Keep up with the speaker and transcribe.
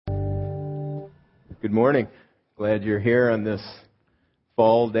Good morning. Glad you're here on this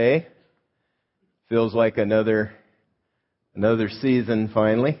fall day. Feels like another season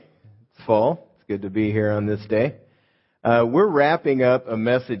finally. It's fall. It's good to be here on this day. We're wrapping up a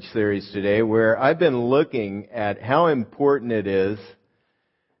message series today where I've been looking at how important it is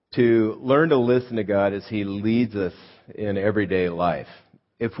to learn to listen to God as He leads us in everyday life.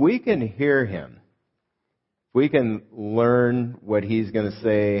 If we can hear Him, if we can learn what He's going to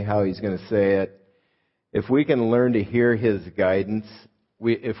say, how He's going to say it, if we can learn to hear His guidance,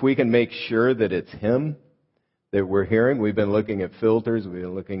 if we can make sure that it's Him that we're hearing, we've been looking at filters, we've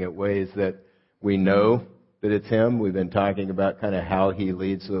been looking at ways that we know that it's Him. We've been talking about kind of how He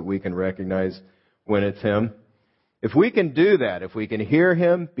leads so that we can recognize when it's Him. If we can do that, if we can hear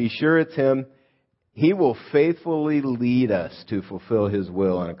Him, be sure it's Him, He will faithfully lead us to fulfill His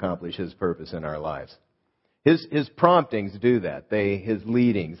will and accomplish His purpose in our lives. His promptings do that. His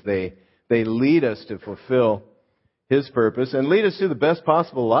leadings, they lead us to fulfill His purpose and lead us to the best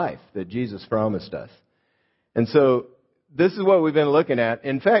possible life that Jesus promised us. And so this is what we've been looking at.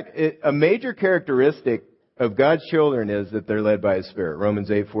 In fact, a major characteristic of God's children is that they're led by His Spirit. Romans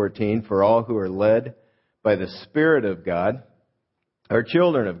 8:14, for all who are led by the Spirit of God are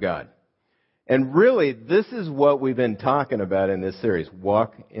children of God. And really, this is what we've been talking about in this series,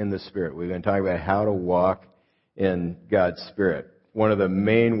 walk in the Spirit. We've been talking about how to walk in God's Spirit. One of the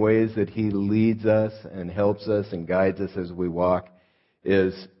main ways that He leads us and helps us and guides us as we walk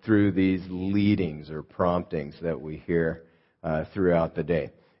is through these leadings or promptings that we hear throughout the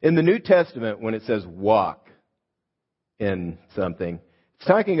day. In the New Testament, when it says walk in something, it's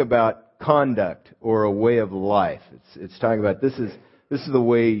talking about conduct or a way of life. It's talking about this is the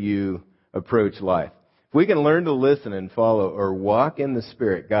way you approach life. If we can learn to listen and follow or walk in the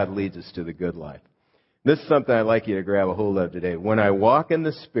Spirit, God leads us to the good life. This is something I'd like you to grab a hold of today. When I walk in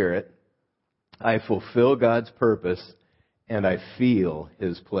the Spirit, I fulfill God's purpose and I feel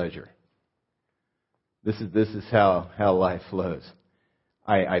His pleasure. This is how life flows.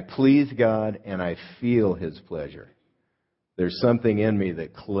 I please God and I feel His pleasure. There's something in me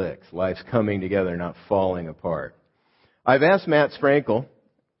that clicks. Life's coming together, not falling apart. I've asked Matt Sprankle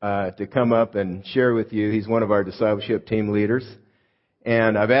to come up and share with you. He's one of our discipleship team leaders.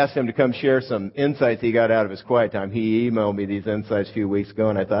 And I've asked him to come share some insights he got out of his quiet time. He emailed me these insights a few weeks ago,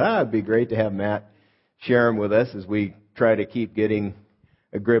 and I thought, it'd be great to have Matt share them with us as we try to keep getting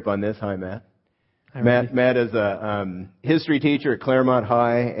a grip on this. Hi, Matt. Hi, Matt is a history teacher at Claremont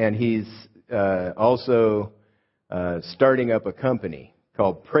High, and he's also starting up a company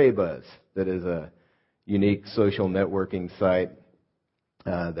called PrayBuzz that is a unique social networking site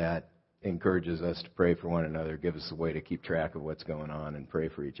that encourages us to pray for one another, give us a way to keep track of what's going on and pray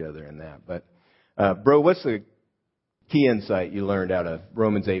for each other and that. But, bro, what's the key insight you learned out of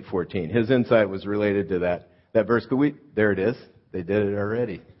Romans 8:14? His insight was related to that verse. There it is. They did it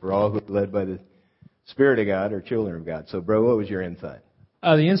already. For all who are led by the Spirit of God are children of God. So, bro, what was your insight?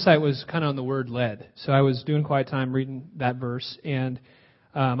 The insight was kind of on the word led. So I was doing quiet time reading that verse, and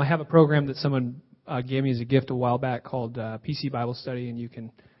I have a program that someone gave me as a gift a while back called PC Bible Study, and you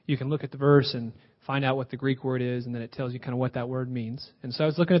can look at the verse and find out what the Greek word is, and then it tells you kind of what that word means. And so I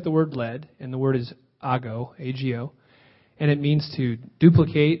was looking at the word led, and the word is ago, A-G-O, and it means to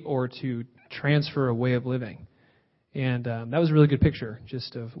duplicate or to transfer a way of living. And that was a really good picture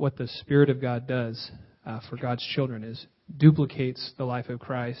just of what the Spirit of God does for God's children, is duplicates the life of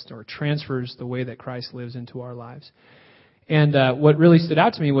Christ or transfers the way that Christ lives into our lives. And what really stood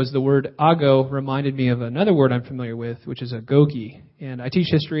out to me was the word ago reminded me of another word I'm familiar with, which is agoge. And I teach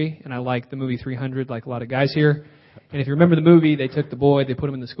history, and I like the movie 300, like a lot of guys here. And if you remember the movie, they took the boy, they put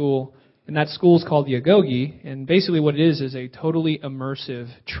him in the school, and that school's called the agoge. And basically what it is a totally immersive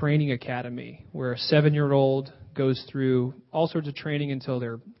training academy where a 7-year-old goes through all sorts of training until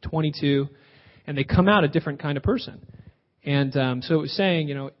they're 22, and they come out a different kind of person. And so it was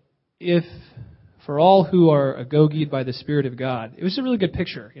saying, if for all who are agogied by the Spirit of God, it was a really good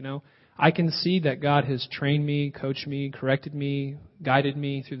picture. I can see that God has trained me, coached me, corrected me, guided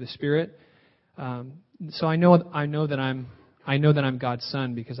me through the Spirit. So I know that I'm God's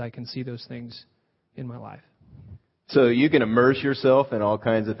son because I can see those things in my life. So you can immerse yourself in all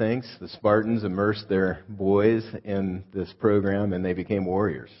kinds of things. The Spartans immersed their boys in this program, and they became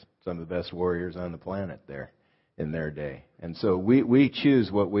warriors, some of the best warriors on the planet there in their day. And so we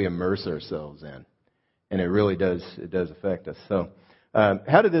choose what we immerse ourselves in, and it really does affect us. So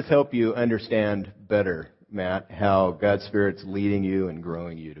how did this help you understand better, Matt, how God's Spirit's leading you and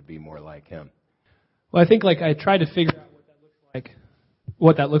growing you to be more like Him? Well, I think I tried to figure out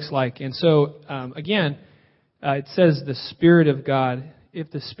what that looks like. And so, again, it says the Spirit of God.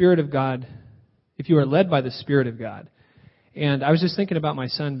 If if you are led by the Spirit of God. And I was just thinking about my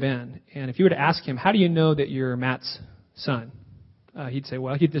son, Ben. And if you were to ask him, how do you know that you're Matt's son? He'd say,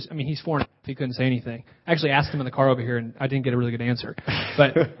 well, he's 4.5. He couldn't say anything. I actually asked him in the car over here, and I didn't get a really good answer.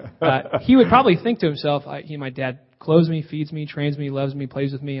 But he would probably think to himself, my dad clothes me, feeds me, trains me, loves me,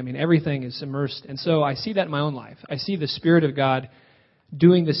 plays with me. I mean, everything is immersed. And so I see that in my own life. I see the Spirit of God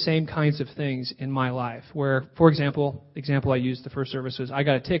doing the same kinds of things in my life. Where, for example, I used the first service was I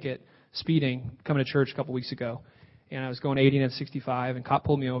got a ticket speeding coming to church a couple weeks ago. And I was going 80 and 65, and cop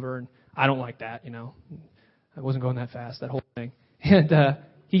pulled me over, and I don't like that, I wasn't going that fast, that whole thing. And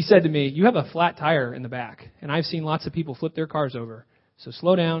he said to me, you have a flat tire in the back, and I've seen lots of people flip their cars over. So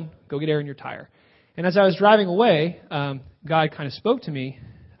slow down, go get air in your tire. And as I was driving away, God kind of spoke to me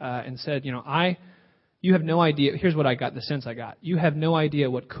and said, you have no idea. Here's what I got, the sense I got. You have no idea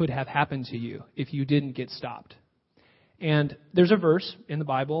what could have happened to you if you didn't get stopped. And there's a verse in the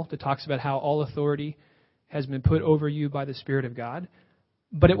Bible that talks about how all authority has been put over you by the Spirit of God.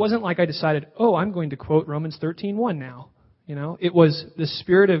 But it wasn't like I decided, I'm going to quote Romans 13:1 now. It was the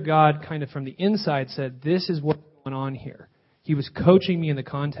Spirit of God kind of from the inside said, this is what's going on here. He was coaching me in the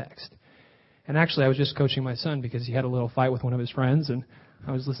context. And actually, I was just coaching my son because he had a little fight with one of his friends, and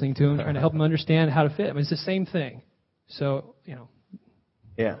I was listening to him, trying to help him understand how to fit. I mean, it's the same thing. So,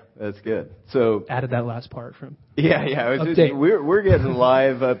 Yeah, that's good. So added that last part from update. We're getting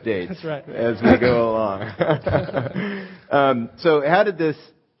live updates. That's right. As we go along. So how did this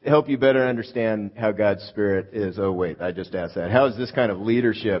help you better understand how God's Spirit is? Oh, wait, I just asked that. How is this kind of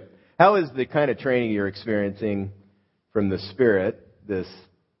leadership? How is the kind of training you're experiencing from the Spirit, this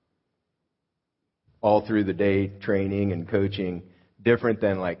all through the day training and coaching, different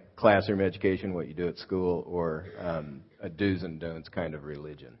than like classroom education, what you do at school, or a do's and don'ts kind of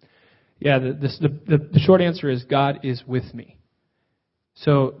religion? Yeah, the short answer is God is with me.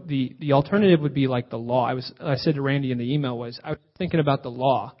 So the alternative would be like the law. I said to Randy in the email I was thinking about the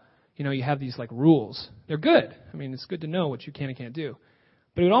law. You have these like rules. They're good. I mean, it's good to know what you can and can't do.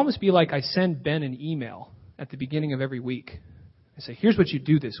 But it would almost be like I send Ben an email at the beginning of every week. I say, here's what you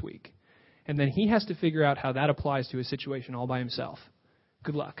do this week. And then he has to figure out how that applies to his situation all by himself.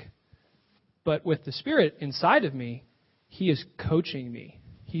 Good luck. But with the Spirit inside of me, He is coaching me.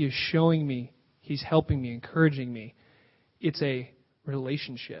 He is showing me. He's helping me, encouraging me. It's a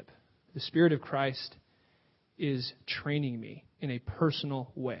relationship. The Spirit of Christ is training me in a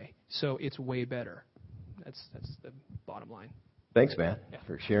personal way. So it's way better. That's the bottom line. Thanks, Matt,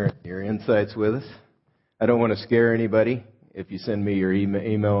 for sharing your insights with us. I don't want to scare anybody. If you send me your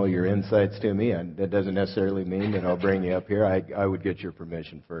email, your insights to me, and that doesn't necessarily mean that I'll bring you up here. I would get your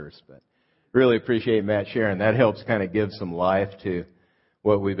permission first. But really appreciate Matt sharing. That helps kind of give some life to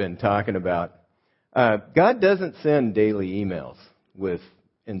what we've been talking about. God doesn't send daily emails with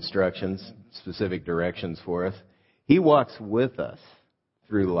instructions, specific directions for us. He walks with us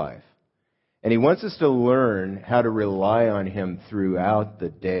through life. And He wants us to learn how to rely on Him throughout the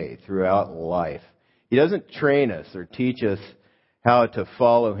day, throughout life. He doesn't train us or teach us how to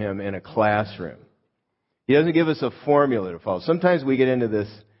follow Him in a classroom. He doesn't give us a formula to follow. Sometimes we get into this,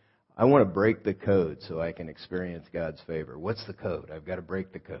 I want to break the code so I can experience God's favor. What's the code? I've got to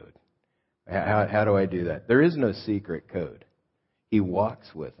break the code. How do I do that? There is no secret code. He walks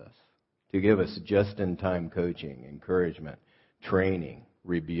with us to give us just-in-time coaching, encouragement, training,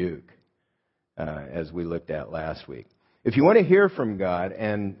 rebuke, as we looked at last week. If you want to hear from God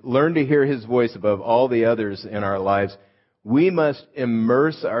and learn to hear His voice above all the others in our lives, we must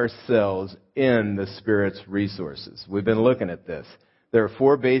immerse ourselves in the Spirit's resources. We've been looking at this. There are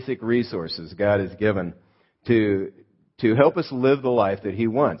 4 basic resources God has given to help us live the life that He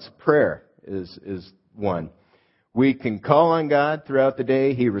wants. Prayer is one. We can call on God throughout the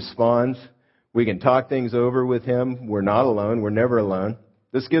day. He responds. We can talk things over with Him. We're not alone. We're never alone.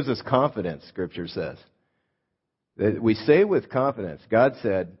 This gives us confidence, Scripture says. We say with confidence, God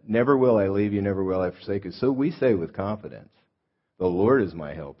said, never will I leave you, never will I forsake you. So we say with confidence, the Lord is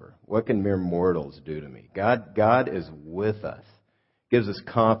my helper. What can mere mortals do to me? God is with us. Gives us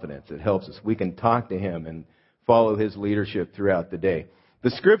confidence. It helps us. We can talk to Him and follow His leadership throughout the day.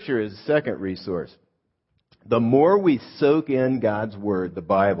 The Scripture is the second resource. The more we soak in God's Word, the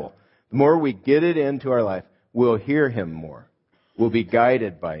Bible, the more we get it into our life, we'll hear Him more. We'll be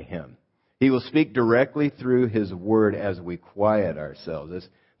guided by Him. He will speak directly through His Word as we quiet ourselves.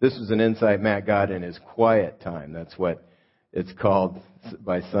 This was an insight Matt got in his quiet time. That's what it's called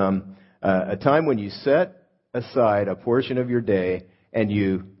by some. A time when you set aside a portion of your day and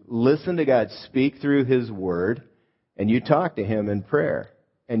you listen to God speak through His Word and you talk to Him in prayer.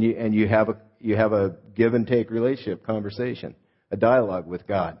 And you have a give and take relationship, conversation, a dialogue with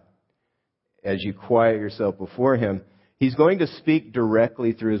God. as you quiet yourself before Him, He's going to speak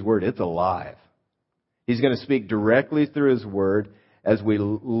directly through His Word. It's alive. He's going to speak directly through His Word as we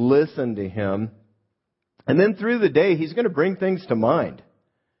listen to Him. And then through the day, He's going to bring things to mind.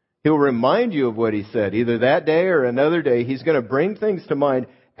 He'll remind you of what He said. Either that day or another day, He's going to bring things to mind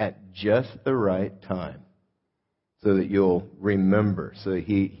at just the right time so that you'll remember, so that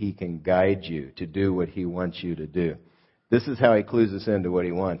He can guide you to do what He wants you to do. This is how He clues us into what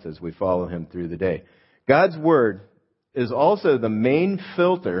He wants as we follow Him through the day. God's Word is also the main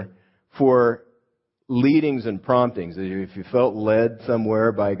filter for leadings and promptings. If you felt led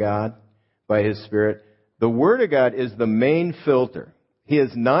somewhere by God, by His Spirit, the Word of God is the main filter. He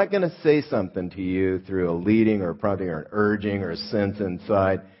is not going to say something to you through a leading or a prompting or an urging or a sense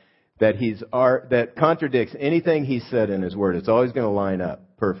inside that contradicts anything He said in His Word. It's always going to line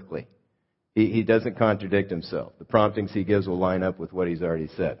up perfectly. He doesn't contradict Himself. The promptings He gives will line up with what He's already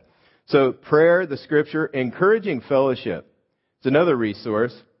said. So prayer, the Scripture, encouraging fellowship. It's another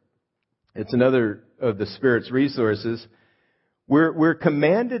resource. It's another of the Spirit's resources. We're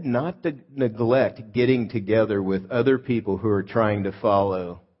commanded not to neglect getting together with other people who are trying to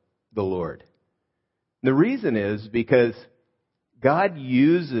follow the Lord. The reason is because God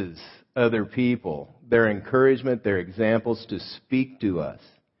uses other people, their encouragement, their examples to speak to us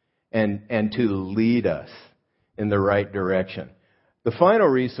and to lead us in the right direction. The final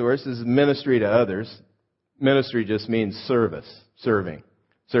resource is ministry to others. Ministry just means service, serving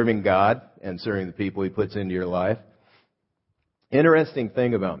God and serving the people He puts into your life. Interesting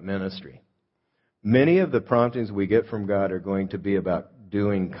thing about ministry. Many of the promptings we get from God are going to be about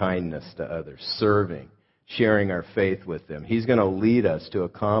doing kindness to others, serving, sharing our faith with them. He's going to lead us to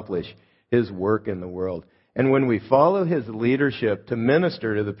accomplish His work in the world. And when we follow His leadership to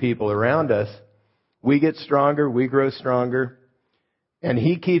minister to the people around us, we get stronger, we grow stronger, and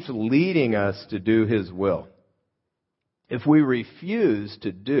He keeps leading us to do His will. If we refuse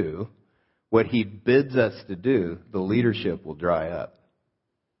to do what He bids us to do, the leadership will dry up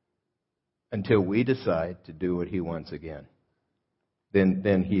until we decide to do what He wants again.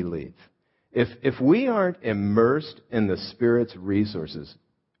 Then He leads. If we aren't immersed in the Spirit's resources,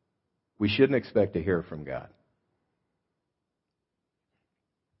 we shouldn't expect to hear from God.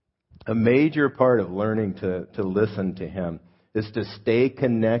 A major part of learning to listen to Him is to stay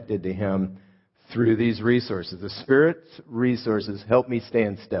connected to Him through these resources. The Spirit's resources help me stay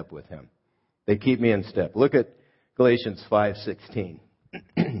in step with Him. They keep me in step. Look at Galatians 5:16.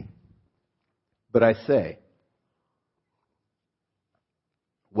 But I say,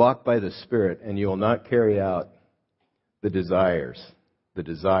 walk by the Spirit, and you will not carry out the desire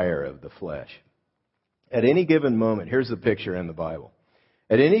of the flesh. At any given moment, here's the picture in the Bible.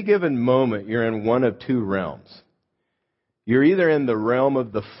 At any given moment, you're in one of two realms. You're either in the realm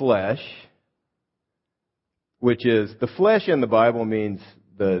of the flesh, which is, the flesh in the Bible means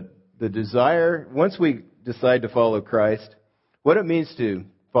the desire. Once we decide to follow Christ, what it means to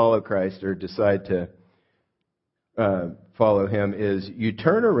follow Christ or decide to follow Him is you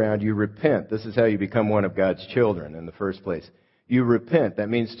turn around, you repent. This is how you become one of God's children in the first place. You repent. That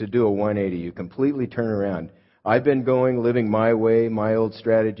means to do a 180. You completely turn around. I've been living my way, my old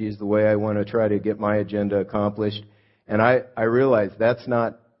strategies, the way I want to try to get my agenda accomplished. And I realize that's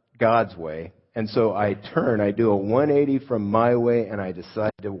not God's way. And so I do a 180 from my way, and I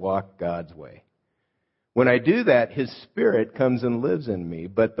decide to walk God's way. When I do that, His Spirit comes and lives in me,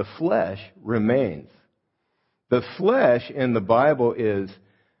 but the flesh remains. The flesh in the Bible is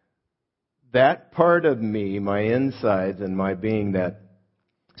that part of me, my insides and my being that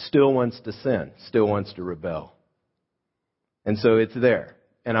still wants to sin, still wants to rebel. And so it's there.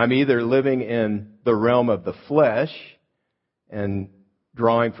 And I'm either living in the realm of the flesh and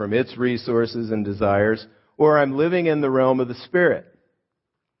drawing from its resources and desires, or I'm living in the realm of the Spirit,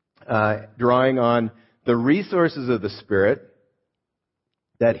 drawing on the resources of the Spirit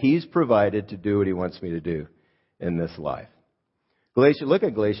that He's provided to do what He wants me to do in this life. Look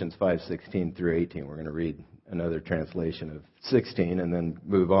at Galatians 5:16 through 18. We're going to read another translation of 16 and then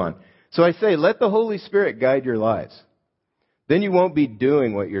move on. So I say, let the Holy Spirit guide your lives. Then you won't be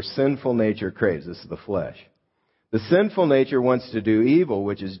doing what your sinful nature craves. This is the flesh. The sinful nature wants to do evil,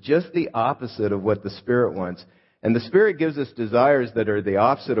 which is just the opposite of what the Spirit wants. And the Spirit gives us desires that are the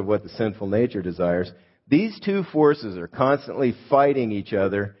opposite of what the sinful nature desires. These two forces are constantly fighting each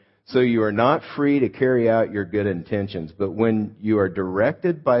other, so you are not free to carry out your good intentions. But when you are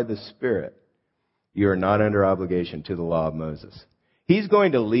directed by the Spirit, you are not under obligation to the law of Moses. He's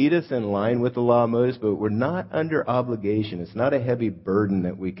going to lead us in line with the law of Moses, but we're not under obligation. It's not a heavy burden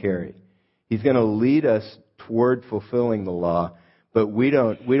that we carry. He's going to lead us toward fulfilling the law, But we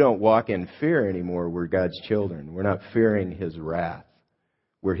don't walk in fear anymore. We're God's children. We're not fearing His wrath.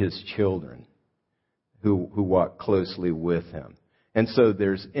 We're His children who walk closely with Him. And so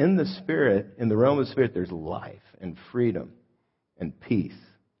there's in the Spirit, in the realm of the Spirit, there's life and freedom and peace.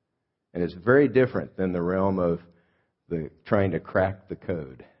 And it's very different than the realm of the trying to crack the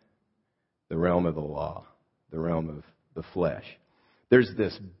code, the realm of the law, the realm of the flesh. There's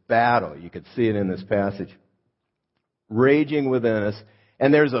this battle, you could see it in this passage, raging within us.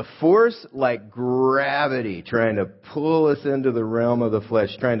 And there's a force like gravity trying to pull us into the realm of the flesh,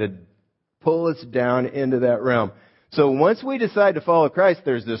 trying to pull us down into that realm. So once we decide to follow Christ,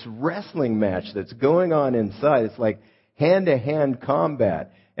 there's this wrestling match that's going on inside. It's like hand-to-hand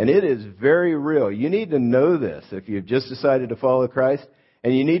combat. And it is very real. You need to know this if you've just decided to follow Christ.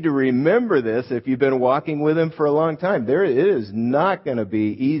 And you need to remember this if you've been walking with Him for a long time. It is not going to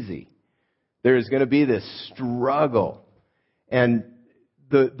be easy. There is going to be this struggle. And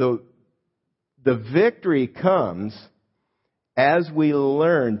the victory comes as we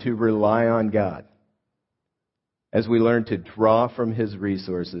learn to rely on God. As we learn to draw from His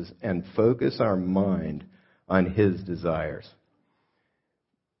resources and focus our mind on His desires.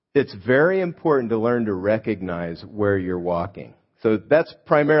 It's very important to learn to recognize where you're walking. So that's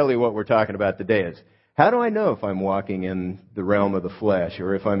primarily what we're talking about today is, how do I know if I'm walking in the realm of the flesh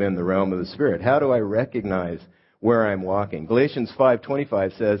or if I'm in the realm of the Spirit? How do I recognize where I'm walking? Galatians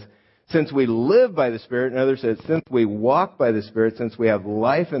 5:25 says, since we live by the Spirit, and others says, since we walk by the Spirit, since we have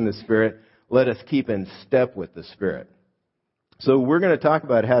life in the Spirit, let us keep in step with the Spirit. So we're going to talk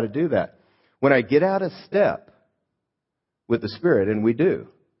about how to do that. When I get out of step with the Spirit, and we do,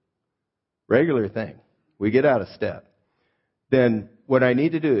 regular thing, we get out of step, then what I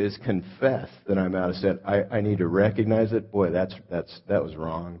need to do is confess that I'm out of step. I need to recognize it. Boy, that was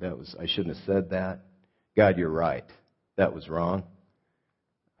wrong. I shouldn't have said that. God, you're right. That was wrong.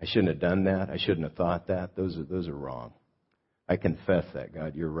 I shouldn't have done that. I shouldn't have thought that. Those are wrong. I confess that,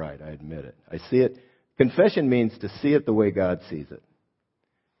 God, you're right. I admit it. I see it. Confession means to see it the way God sees it.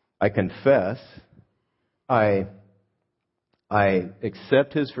 I confess. I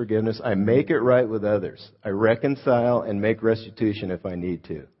accept His forgiveness. I make it right with others. I reconcile and make restitution if I need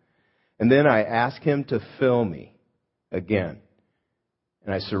to. And then I ask Him to fill me again.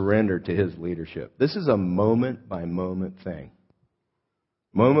 And I surrender to His leadership. This is a moment-by-moment thing.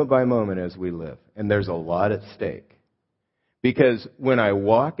 Moment by moment as we live. And there's a lot at stake. Because when I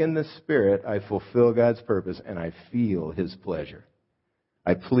walk in the Spirit, I fulfill God's purpose and I feel His pleasure.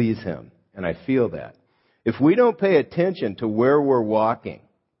 I please Him and I feel that. If we don't pay attention to where we're walking,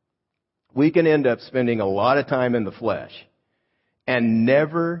 we can end up spending a lot of time in the flesh and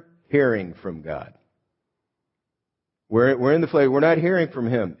never hearing from God. We're in the flesh. We're not hearing from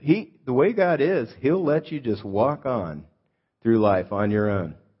Him. The way God is, He'll let you just walk on through life on your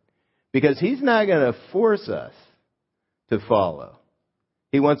own. Because He's not going to force us to follow.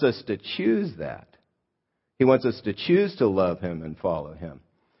 He wants us to choose that. He wants us to choose to love Him and follow Him.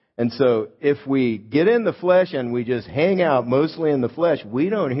 And so if we get in the flesh and we just hang out mostly in the flesh, we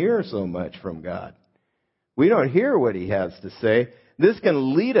don't hear so much from God. We don't hear what He has to say. This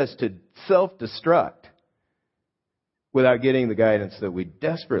can lead us to self-destruct without getting the guidance that we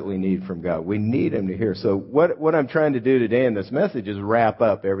desperately need from God. We need Him to hear. So what I'm trying to do today in this message is wrap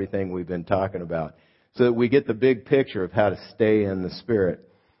up everything we've been talking about so that we get the big picture of how to stay in the Spirit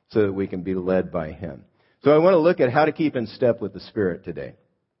so that we can be led by Him. So I want to look at how to keep in step with the Spirit today.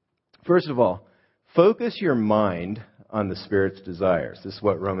 First of all, focus your mind on the Spirit's desires. This is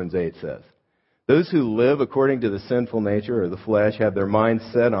what Romans 8 says. Those who live according to the sinful nature or the flesh have their minds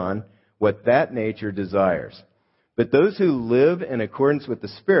set on what that nature desires. But those who live in accordance with the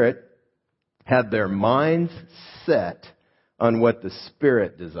Spirit have their minds set on what the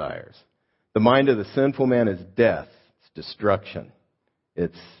Spirit desires. The mind of the sinful man is death. It's destruction.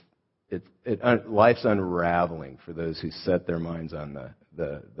 Life's unraveling for those who set their minds on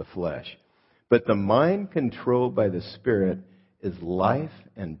the flesh. But the mind controlled by the Spirit is life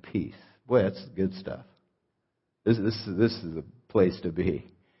and peace. Boy, that's good stuff. This is a place to be,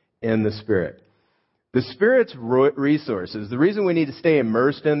 in the Spirit. The Spirit's resources, the reason we need to stay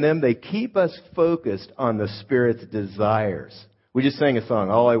immersed in them, they keep us focused on the Spirit's desires. We just sang a song,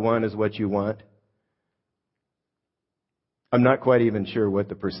 All I Want Is What You Want. I'm not quite even sure what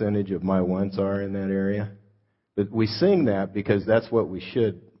the percentage of my wants are in that area. But we sing that because that's what we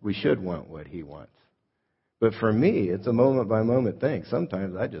should want what He wants. But for me, it's a moment-by-moment thing.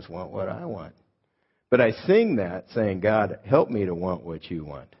 Sometimes I just want what I want. But I sing that saying, God, help me to want what You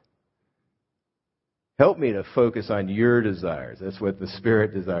want. Help me to focus on Your desires. That's what the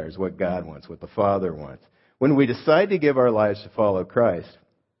Spirit desires, what God wants, what the Father wants. when we decide to give our lives to follow Christ,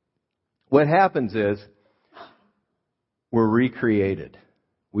 what happens is we're recreated.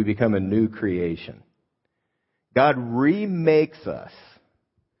 We become a new creation. God remakes us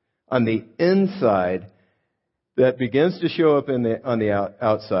on the inside that begins to show up on the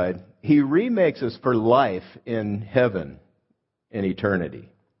outside. He remakes us for life in heaven in eternity.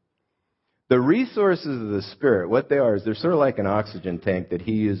 The resources of the Spirit, what they are, is they're sort of like an oxygen tank that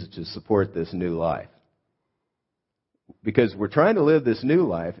He uses to support this new life. Because we're trying to live this new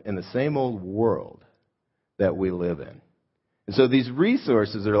life in the same old world that we live in. And so these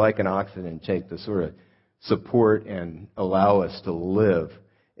resources are like an oxygen tank to sort of support and allow us to live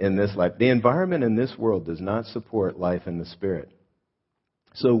in this life. The environment in this world does not support life in the Spirit.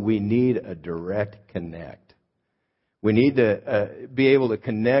 So we need a direct connect. We need to be able to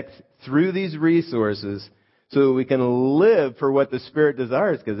connect through these resources so that we can live for what the Spirit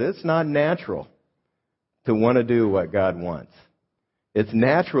desires, because it's not natural to want to do what God wants. It's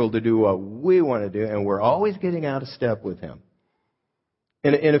natural to do what we want to do, and we're always getting out of step with Him.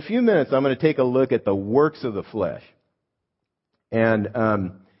 In a few minutes, I'm going to take a look at the works of the flesh. And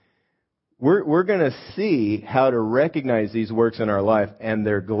we're going to see how to recognize these works in our life, and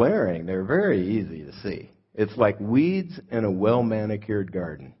they're glaring. They're very easy to see. It's like weeds in a well-manicured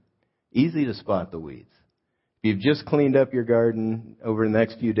garden. Easy to spot the weeds. If you've just cleaned up your garden, over the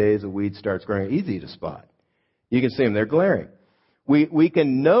next few days, a weed starts growing. Easy to spot. You can see them. They're glaring. We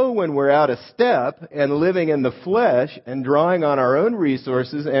can know when we're out of step and living in the flesh and drawing on our own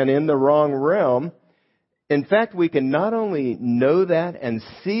resources and in the wrong realm. In fact, we can not only know that and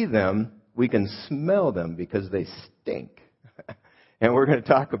see them, we can smell them because they stink. And we're going to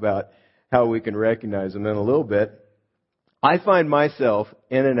talk about how we can recognize them in a little bit. I find myself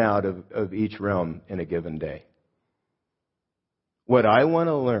in and out of each realm in a given day. What I want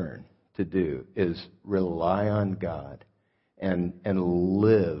to learn to do is rely on God and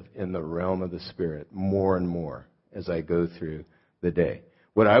live in the realm of the Spirit more and more as I go through the day.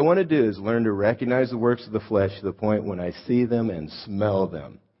 What I want to do is learn to recognize the works of the flesh to the point when I see them and smell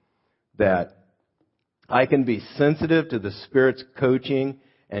them, that I can be sensitive to the Spirit's coaching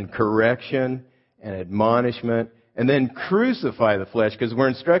and correction and admonishment, and then crucify the flesh, because we're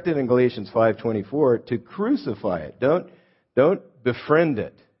instructed in Galatians 5:24 to crucify it. Don't befriend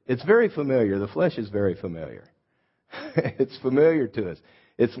it. It's very familiar. The flesh is very familiar. It's familiar to us.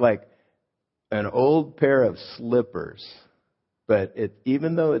 It's like an old pair of slippers, but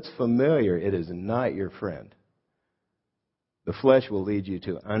even though it's familiar, it is not your friend. The flesh will lead you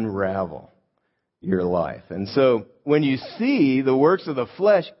to unravel your life. And so when you see the works of the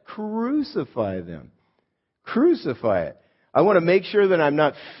flesh, crucify them. Crucify it. I want to make sure that I'm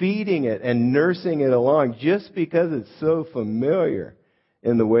not feeding it and nursing it along just because it's so familiar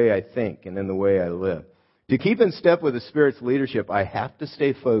in the way I think and in the way I live. To keep in step with the Spirit's leadership, I have to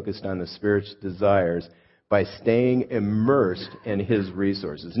stay focused on the Spirit's desires by staying immersed in His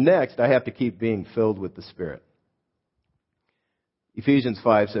resources. Next, I have to keep being filled with the Spirit. Ephesians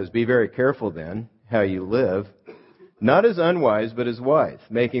 5 says, "Be very careful then how you live, not as unwise, but as wise,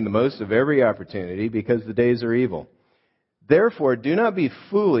 making the most of every opportunity, because the days are evil. Therefore, do not be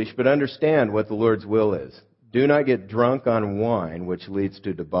foolish, but understand what the Lord's will is. Do not get drunk on wine, which leads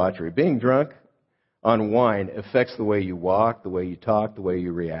to debauchery." Being drunk on wine affects the way you walk, the way you talk, the way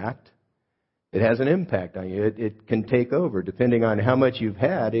you react. It has an impact on you. It can take over. Depending on how much you've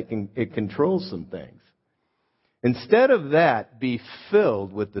had, it controls some things. Instead of that, be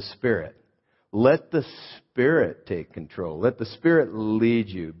filled with the Spirit. Let the Spirit take control. Let the Spirit lead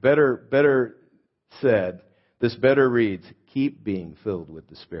you. Better said, this better reads, keep being filled with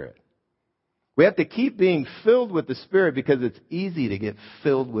the Spirit. We have to keep being filled with the Spirit because it's easy to get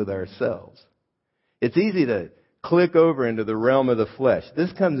filled with ourselves. It's easy to click over into the realm of the flesh.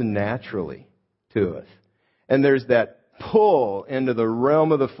 This comes naturally to us. And there's that pull into the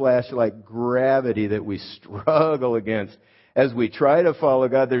realm of the flesh like gravity that we struggle against. As we try to follow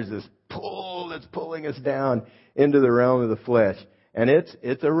God, there's this pull that's pulling us down into the realm of the flesh. And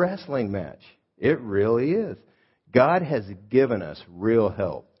it's a wrestling match. It really is. God has given us real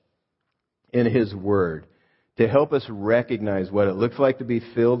help in His Word to help us recognize what it looks like to be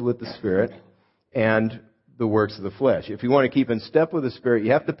filled with the Spirit and the works of the flesh. If you want to keep in step with the Spirit,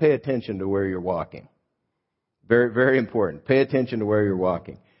 you have to pay attention to where you're walking. Very, very important. Pay attention to where you're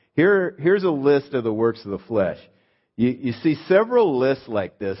walking. Here's a list of the works of the flesh. You see several lists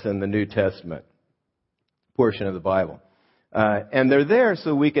like this in the New Testament portion of the Bible. And they're there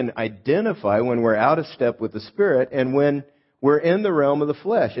so we can identify when we're out of step with the Spirit and when we're in the realm of the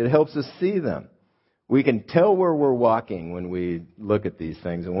flesh. It helps us see them. We can tell where we're walking when we look at these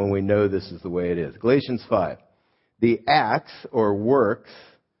things and when we know this is the way it is. Galatians 5. The acts or works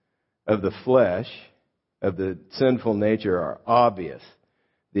of the flesh, of the sinful nature, are obvious.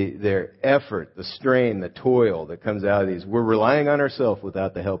 Their effort, the strain, the toil that comes out of these. We're relying on ourselves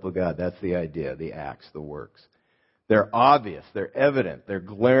without the help of God. That's the idea, the acts, the works. They're obvious, they're evident, they're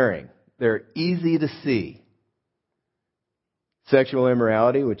glaring, they're easy to see. Sexual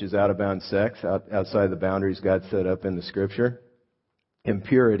immorality, which is out of bounds sex, outside the boundaries God set up in the Scripture.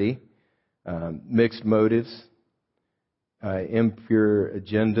 Impurity, mixed motives, impure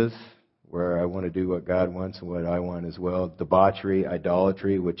agendas, where I want to do what God wants and what I want as well. Debauchery,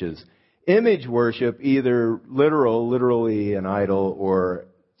 idolatry, which is image worship, either literally an idol, or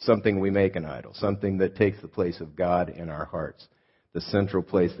something we make an idol, something that takes the place of God in our hearts, the central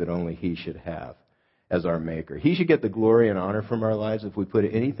place that only He should have as our maker. He should get the glory and honor from our lives. If we put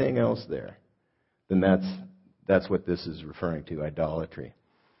anything else there, then that's what this is referring to, idolatry.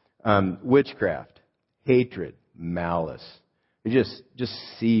 Witchcraft, hatred, malice. You just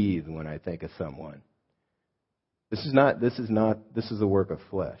seethe when I think of someone. This is the work of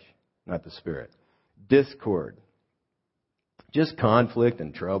flesh, not the Spirit. Discord. Just conflict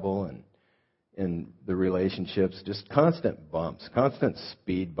and trouble and in the relationships, just constant bumps, constant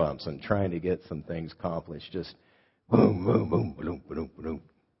speed bumps and trying to get some things accomplished. Just boom, boom, boom, boom, boom, boom.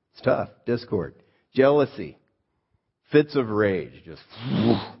 It's tough. Discord. Jealousy. Fits of rage. Just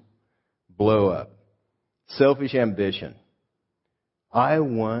blow up. Selfish ambition. I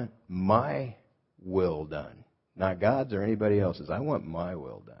want my will done. Not God's or anybody else's. I want my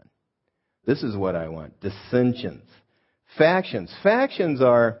will done. This is what I want. Dissensions. Factions. Factions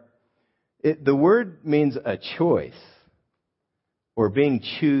are... the word means a choice or being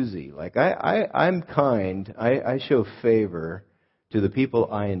choosy. Like I'm kind. I show favor to the people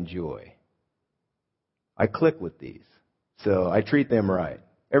I enjoy. I click with these. So I treat them right.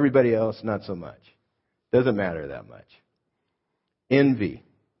 Everybody else, not so much. Doesn't matter that much. Envy.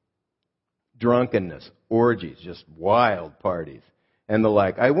 Drunkenness. Orgies. Just wild parties. And the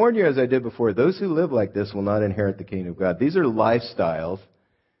like. I warn you, as I did before, those who live like this will not inherit the kingdom of God. These are lifestyles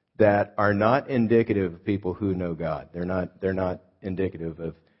that are not indicative of people who know God. They're not indicative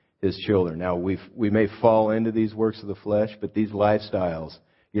of His children. Now, we may fall into these works of the flesh, but these lifestyles,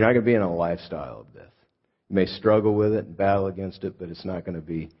 you're not going to be in a lifestyle of this. You may struggle with it and battle against it, but it's not going to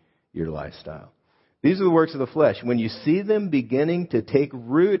be your lifestyle. These are the works of the flesh. When you see them beginning to take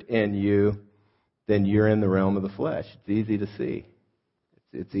root in you, then you're in the realm of the flesh. It's easy to see.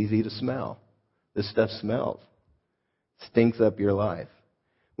 It's easy to smell. This stuff smells. Stinks up your life.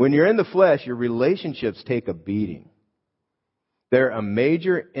 When you're in the flesh, your relationships take a beating. They're a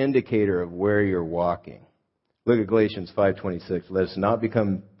major indicator of where you're walking. Look at Galatians 5:26. Let us not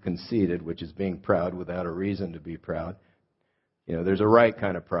become conceited, which is being proud without a reason to be proud. You know, there's a right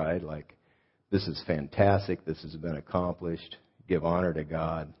kind of pride, like this is fantastic, this has been accomplished, give honor to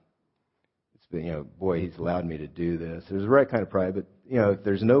God. It's been, boy, He's allowed me to do this. There's a right kind of pride, but if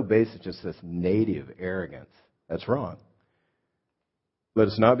there's no basis, just this native arrogance, that's wrong. Let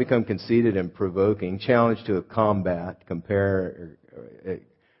us not become conceited and provoking, challenged to a combat, compare.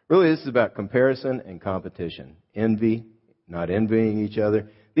 Really, this is about comparison and competition. Envy, not envying each other.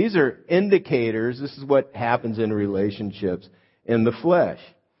 These are indicators. This is what happens in relationships in the flesh.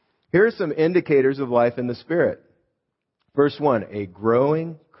 Here are some indicators of life in the Spirit. First one, a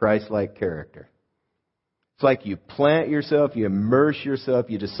growing Christ-like character. It's like you plant yourself, you immerse yourself,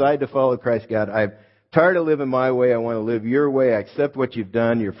 you decide to follow Christ. God, I'm tired of living my way. I want to live your way. I accept what you've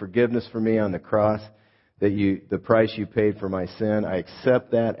done, your forgiveness for me on the cross, the price you paid for my sin. I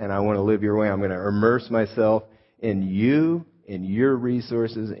accept that, and I want to live your way. I'm going to immerse myself in you, in your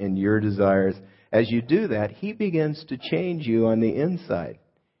resources, in your desires. As you do that, He begins to change you on the inside.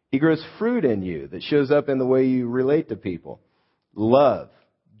 He grows fruit in you that shows up in the way you relate to people. Love,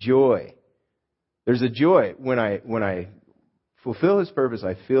 joy. There's a joy. When I fulfill His purpose,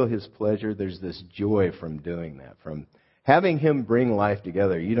 I feel His pleasure. There's this joy from doing that, from having Him bring life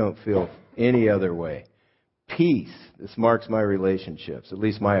together. You don't feel any other way. Peace. This marks my relationships, at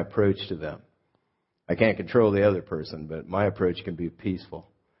least my approach to them. I can't control the other person, but my approach can be peaceful.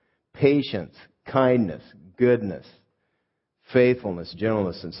 Patience, kindness, goodness, faithfulness,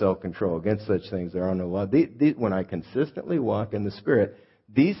 gentleness, and self-control. Against such things there are no law. When I consistently walk in the Spirit,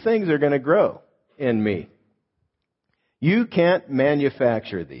 these things are going to grow in me. You can't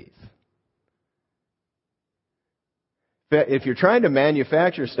manufacture these. If you're trying to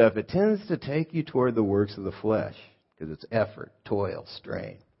manufacture stuff, it tends to take you toward the works of the flesh because it's effort, toil,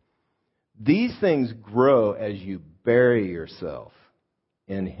 strain. These things grow as you bury yourself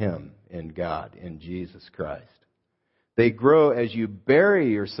in Him, in God, in Jesus Christ. They grow as you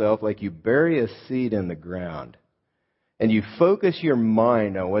bury yourself, like you bury a seed in the ground, and you focus your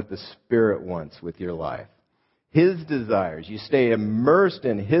mind on what the Spirit wants with your life. His desires. You stay immersed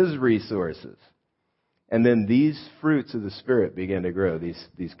in His resources. And then these fruits of the Spirit begin to grow,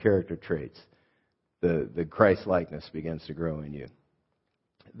 these character traits. The Christ-likeness begins to grow in you.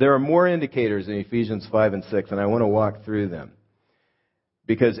 There are more indicators in Ephesians 5 and 6, and I want to walk through them.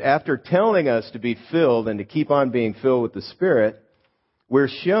 Because after telling us to be filled and to keep on being filled with the Spirit, we're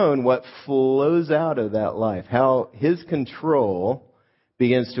shown what flows out of that life, how His control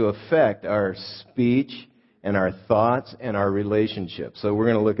begins to affect our speech and our thoughts and our relationships. So we're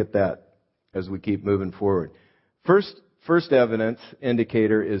going to look at that as we keep moving forward. First evidence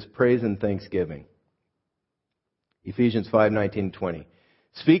indicator is praise and thanksgiving. Ephesians 5:19-20.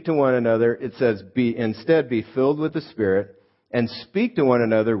 Speak to one another, it says, instead be filled with the Spirit, and speak to one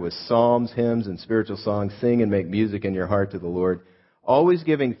another with psalms, hymns, and spiritual songs. Sing and make music in your heart to the Lord, always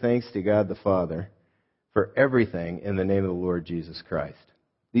giving thanks to God the Father for everything in the name of the Lord Jesus Christ.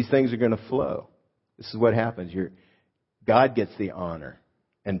 These things are going to flow. This is what happens. God gets the honor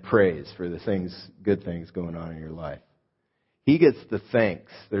and praise for the good things going on in your life. He gets the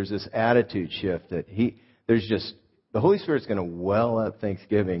thanks. There's this attitude shift that the Holy Spirit's going to well up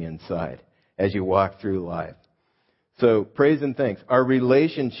thanksgiving inside as you walk through life. So praise and thanks. Our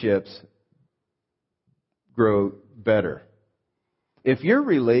relationships grow better. If your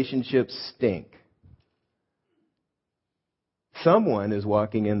relationships stink, someone is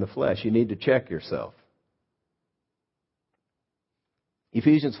walking in the flesh. You need to check yourself.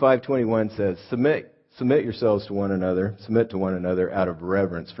 Ephesians 5:21 says, submit yourselves to one another, submit to one another out of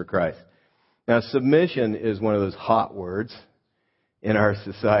reverence for Christ. Now, submission is one of those hot words in our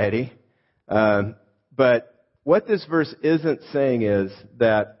society. But what this verse isn't saying is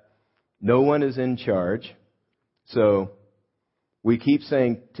that no one is in charge. So we keep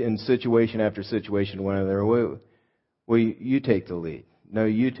saying in situation after situation to one another, well, you take the lead. No,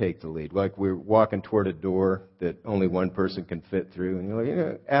 you take the lead. Like we're walking toward a door that only one person can fit through. And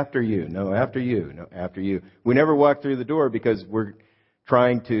you're like, after you. No, after you. No, after you. We never walk through the door because we're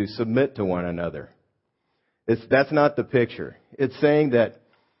trying to submit to one another. That's not the picture. It's saying that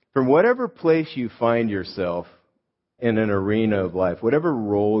from whatever place you find yourself in an arena of life, whatever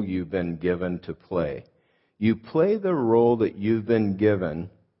role you've been given to play, you play the role that you've been given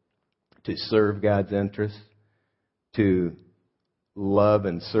to serve God's interests, to love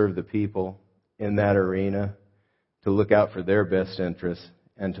and serve the people in that arena, to look out for their best interests,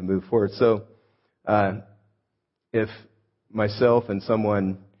 and to move forward. So if myself and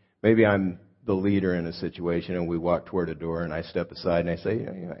someone, maybe I'm the leader in a situation and we walk toward a door and I step aside and I say,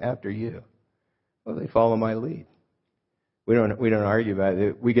 after you. Well, they follow my lead. We don't argue about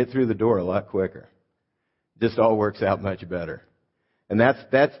it. We get through the door a lot quicker. Just all works out much better. And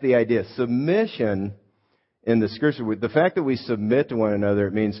that's the idea. Submission in the Scripture, the fact that we submit to one another,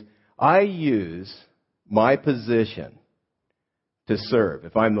 it means I use my position to serve.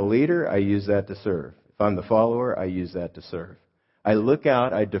 If I'm the leader, I use that to serve. If I'm the follower, I use that to serve. I look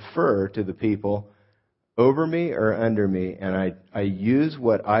out, I defer to the people over me or under me, and I use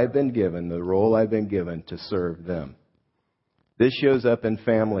what I've been given, the role I've been given, to serve them. This shows up in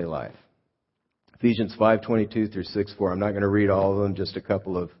family life. Ephesians 5:22-6:4. I'm not going to read all of them, just a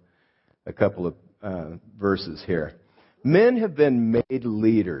couple of verses here. Men have been made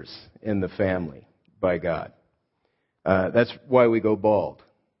leaders in the family by God. That's why we go bald,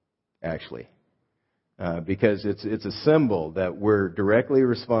 actually, because it's a symbol that we're directly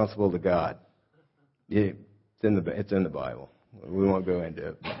responsible to God. It's in the Bible. We won't go into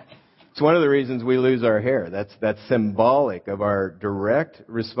it. It's one of the reasons we lose our hair. That's symbolic of our direct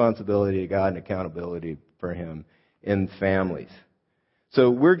responsibility to God and accountability for Him in families. So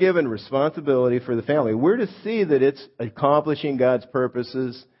we're given responsibility for the family. We're to see that it's accomplishing God's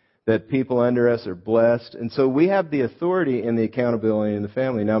purposes, that people under us are blessed. And so we have the authority and the accountability in the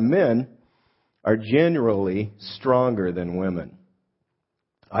family. Now, men are generally stronger than women.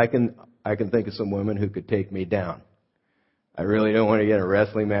 I can think of some women who could take me down. I really don't want to get in a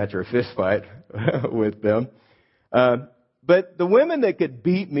wrestling match or a fist fight with them. But the women that could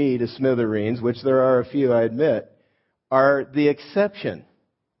beat me to smithereens, which there are a few, I admit, are the exception.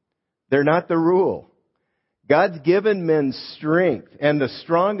 They're not the rule. God's given men strength, and the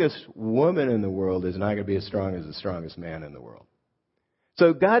strongest woman in the world is not going to be as strong as the strongest man in the world.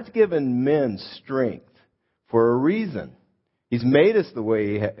 So God's given men strength for a reason. He's made us the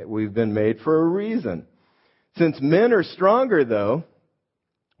way we've been made for a reason. Since men are stronger, though,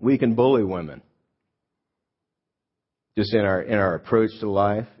 we can bully women. just in our approach to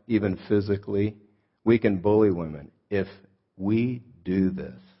life, even physically, we can bully women. If we do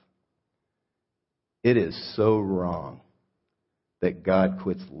this, it is so wrong that God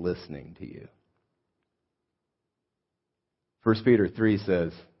quits listening to you. 1 Peter 3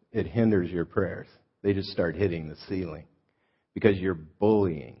 says it hinders your prayers. They just start hitting the ceiling because you're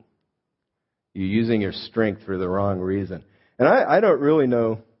bullying. You're using your strength for the wrong reason. And I don't really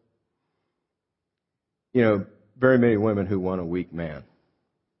know, very many women who want a weak man.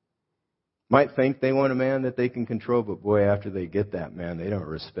 Might think they want a man that they can control, but boy, after they get that man, they don't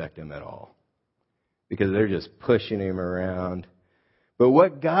respect him at all. Because they're just pushing him around. But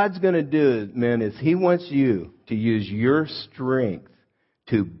what God's going to do, men, is He wants you to use your strength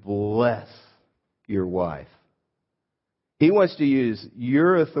to bless your wife. He wants to use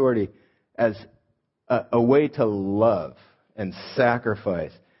your authority as a way to love and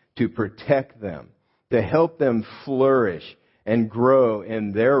sacrifice, to protect them, to help them flourish and grow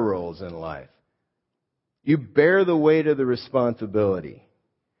in their roles in life. You bear the weight of the responsibility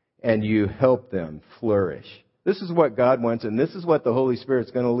and you help them flourish. This is what God wants, and this is what the Holy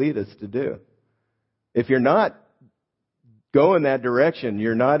Spirit's going to lead us to do. If you're not going that direction,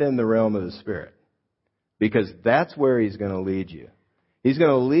 you're not in the realm of the Spirit. Because that's where He's going to lead you. He's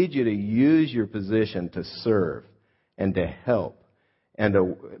going to lead you to use your position to serve and to help and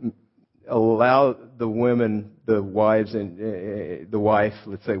to allow the women, the wives, and the wife,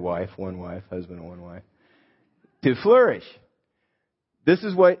 let's say wife, one wife, husband, one wife, to flourish. This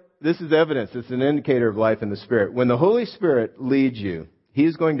is evidence. It's an indicator of life in the Spirit. When the Holy Spirit leads you,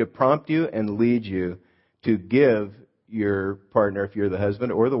 He's going to prompt you and lead you to give your partner, if you're the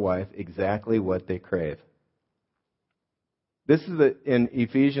husband or the wife, exactly what they crave. This is in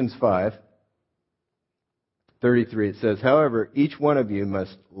Ephesians 5:33. It says, "However, each one of you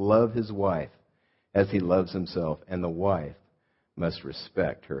must love his wife as he loves himself, and the wife must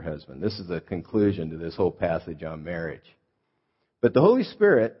respect her husband." This is the conclusion to this whole passage on marriage. But the Holy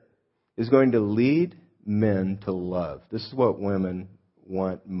Spirit is going to lead men to love. This is what women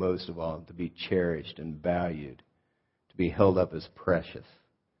want most of all, to be cherished and valued, to be held up as precious.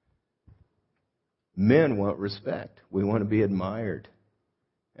 Men want respect. We want to be admired.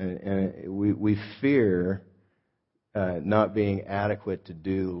 And we fear not being adequate to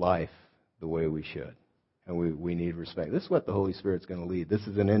do life the way we should. And we need respect. This is what the Holy Spirit's going to lead. This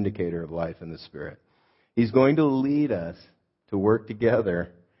is an indicator of life in the Spirit. He's going to lead us to work together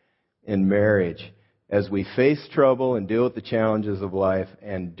in marriage as we face trouble and deal with the challenges of life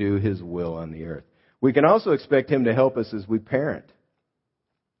and do His will on the earth. We can also expect Him to help us as we parent.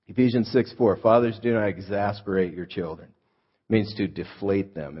 Ephesians 6:4, "Fathers, do not exasperate your children." It means to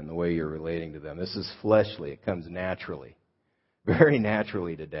deflate them in the way you're relating to them. This is fleshly. It comes naturally, very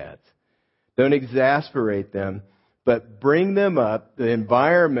naturally to dads. Don't exasperate them, but bring them up. The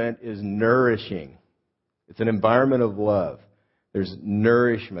environment is nourishing. It's an environment of love. There's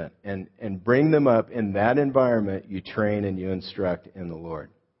nourishment. And bring them up in that environment. You train and you instruct in the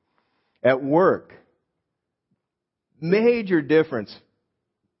Lord. At work, major difference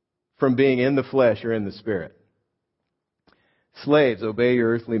from being in the flesh or in the Spirit. Slaves, obey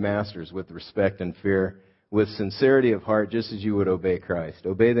your earthly masters with respect and fear, with sincerity of heart, just as you would obey Christ.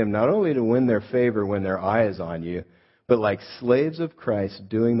 Obey them not only to win their favor when their eye is on you, but like slaves of Christ,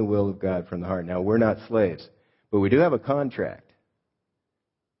 doing the will of God from the heart. Now, we're not slaves, but we do have a contract.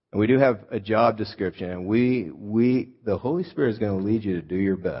 And we do have a job description, and the Holy Spirit is going to lead you to do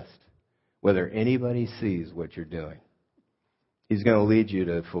your best, whether anybody sees what you're doing. He's going to lead you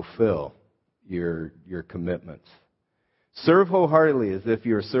to fulfill your commitments. Serve wholeheartedly as if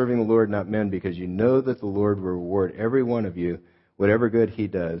you are serving the Lord, not men, because you know that the Lord will reward every one of you, whatever good he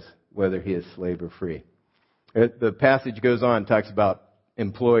does, whether he is slave or free. The passage goes on, talks about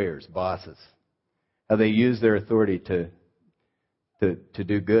employers, bosses, how they use their authority to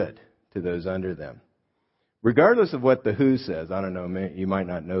do good to those under them. Regardless of what the Who says, I don't know, you might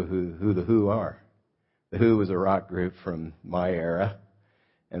not know who the Who are. The Who was a rock group from my era,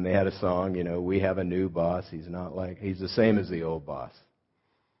 and they had a song, "We have a new boss. He's the same as the old boss."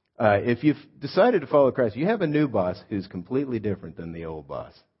 If you've decided to follow Christ, you have a new boss who's completely different than the old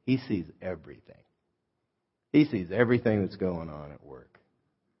boss. He sees everything. He sees everything that's going on at work.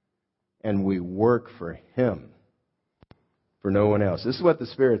 And we work for Him, for no one else. This is what the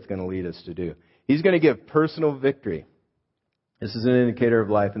Spirit's going to lead us to do. He's going to give personal victory. This is an indicator of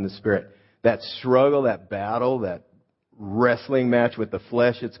life in the Spirit. That struggle, that battle, that wrestling match with the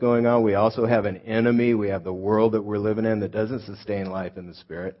flesh that's going on. We also have an enemy. We have the world that we're living in that doesn't sustain life in the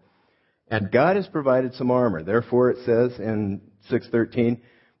Spirit. And God has provided some armor. Therefore, it says in 6:13,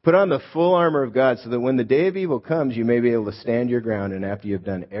 Put on the full armor of God so that when the day of evil comes, you may be able to stand your ground, and after you've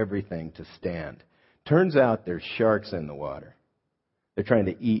done everything, to stand. Turns out there's sharks in the water. They're trying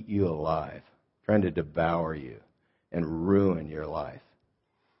to eat you alive, trying to devour you and ruin your life.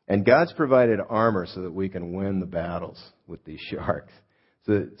 And God's provided armor so that we can win the battles with these sharks,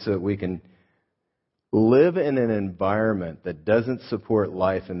 so that we can live in an environment that doesn't support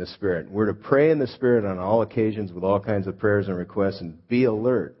life in the Spirit. We're to pray in the Spirit on all occasions with all kinds of prayers and requests, and be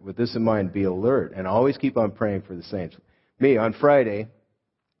alert. With this in mind, be alert, and always keep on praying for the saints. Me, on Friday,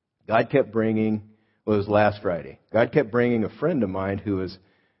 God kept bringing, well, it was last Friday, God kept bringing a friend of mine who was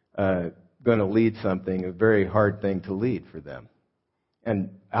going to lead something, a very hard thing to lead for them.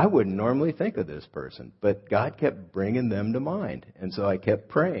 And I wouldn't normally think of this person, but God kept bringing them to mind. And so I kept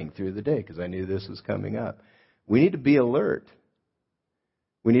praying through the day because I knew this was coming up. We need to be alert.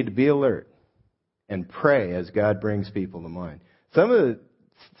 We need to be alert and pray as God brings people to mind.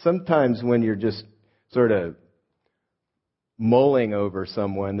 Sometimes when you're just sort of mulling over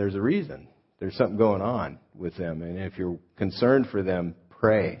someone, there's a reason. There's something going on with them. And if you're concerned for them,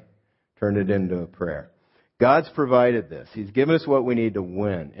 pray. Turn it into a prayer. God's provided this. He's given us what we need to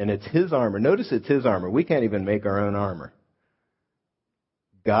win. And it's His armor. Notice it's His armor. We can't even make our own armor.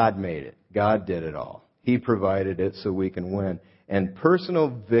 God made it. God did it all. He provided it so we can win. And personal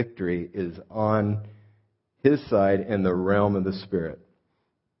victory is on His side in the realm of the Spirit.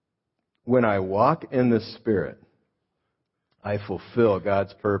 When I walk in the Spirit, I fulfill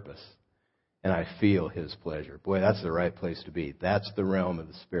God's purpose. And I feel His pleasure. Boy, that's the right place to be. That's the realm of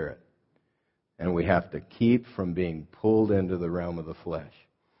the Spirit. And we have to keep from being pulled into the realm of the flesh.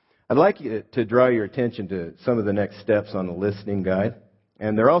 I'd like you to draw your attention to some of the next steps on the listening guide.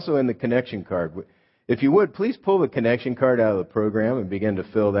 And they're also in the connection card. If you would, please pull the connection card out of the program and begin to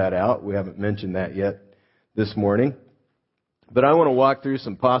fill that out. We haven't mentioned that yet this morning. But I want to walk through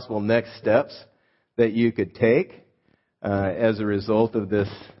some possible next steps that you could take as a result of this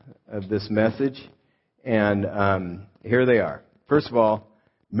message. And here they are. First of all,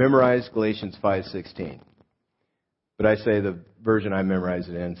 memorize Galatians 5:16. But I say, the version I memorize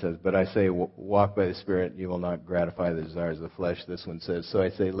it in says, but I say, walk by the Spirit, you will not gratify the desires of the flesh. This one says, so I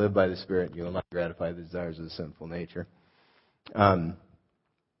say, live by the Spirit, you will not gratify the desires of the sinful nature.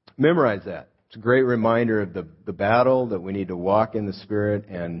 Memorize that. It's a great reminder of the battle that we need to walk in the Spirit.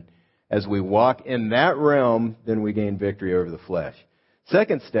 And as we walk in that realm, then we gain victory over the flesh.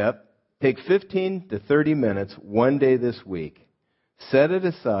 Second step, take 15 to 30 minutes one day this week. Set it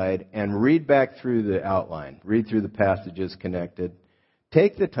aside and read back through the outline. Read through the passages connected.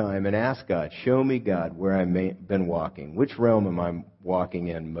 Take the time and ask God, show me, God, where I've been walking. Which realm am I walking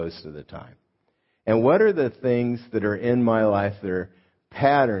in most of the time? And what are the things that are in my life that are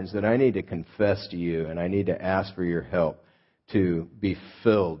patterns that I need to confess to you, and I need to ask for your help to be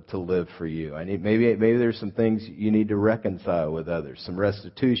filled to live for you? Maybe there's some things you need to reconcile with others, some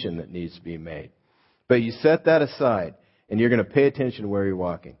restitution that needs to be made. But you set that aside. And you're going to pay attention to where you're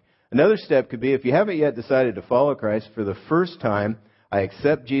walking. Another step could be, if you haven't yet decided to follow Christ, for the first time, I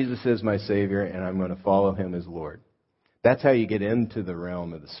accept Jesus as my Savior, and I'm going to follow Him as Lord. That's how you get into the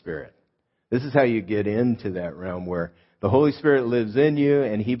realm of the Spirit. This is how you get into that realm where the Holy Spirit lives in you,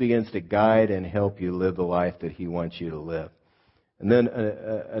 and He begins to guide and help you live the life that He wants you to live. And then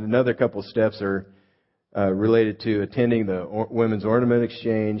another couple steps are related to attending the Women's Ornament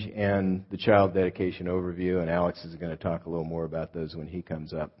Exchange and the Child Dedication Overview. And Alex is going to talk a little more about those when he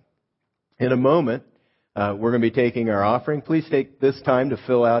comes up. In a moment, we're going to be taking our offering. Please take this time to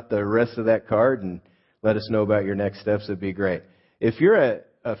fill out the rest of that card and let us know about your next steps. It'd be great. If you're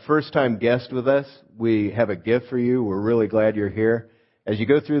a first-time guest with us, we have a gift for you. We're really glad you're here. As you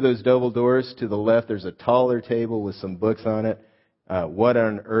go through those double doors to the left, there's a taller table with some books on it. What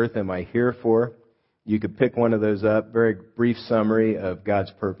on earth am I here for? You could pick one of those up. Very brief summary of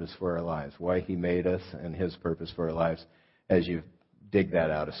God's purpose for our lives, why He made us and His purpose for our lives as you dig that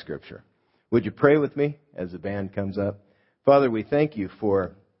out of Scripture. Would you pray with me as the band comes up? Father, we thank You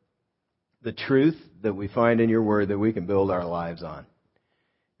for the truth that we find in Your Word that we can build our lives on.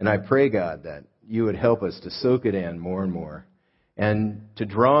 And I pray, God, that You would help us to soak it in more and more and to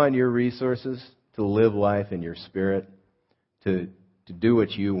draw on Your resources, to live life in Your Spirit, to do what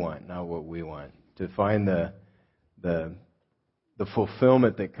You want, not what we want. To find the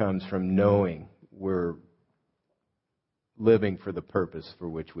fulfillment that comes from knowing we're living for the purpose for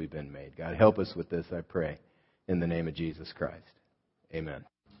which we've been made. God, help us with this, I pray, in the name of Jesus Christ. Amen.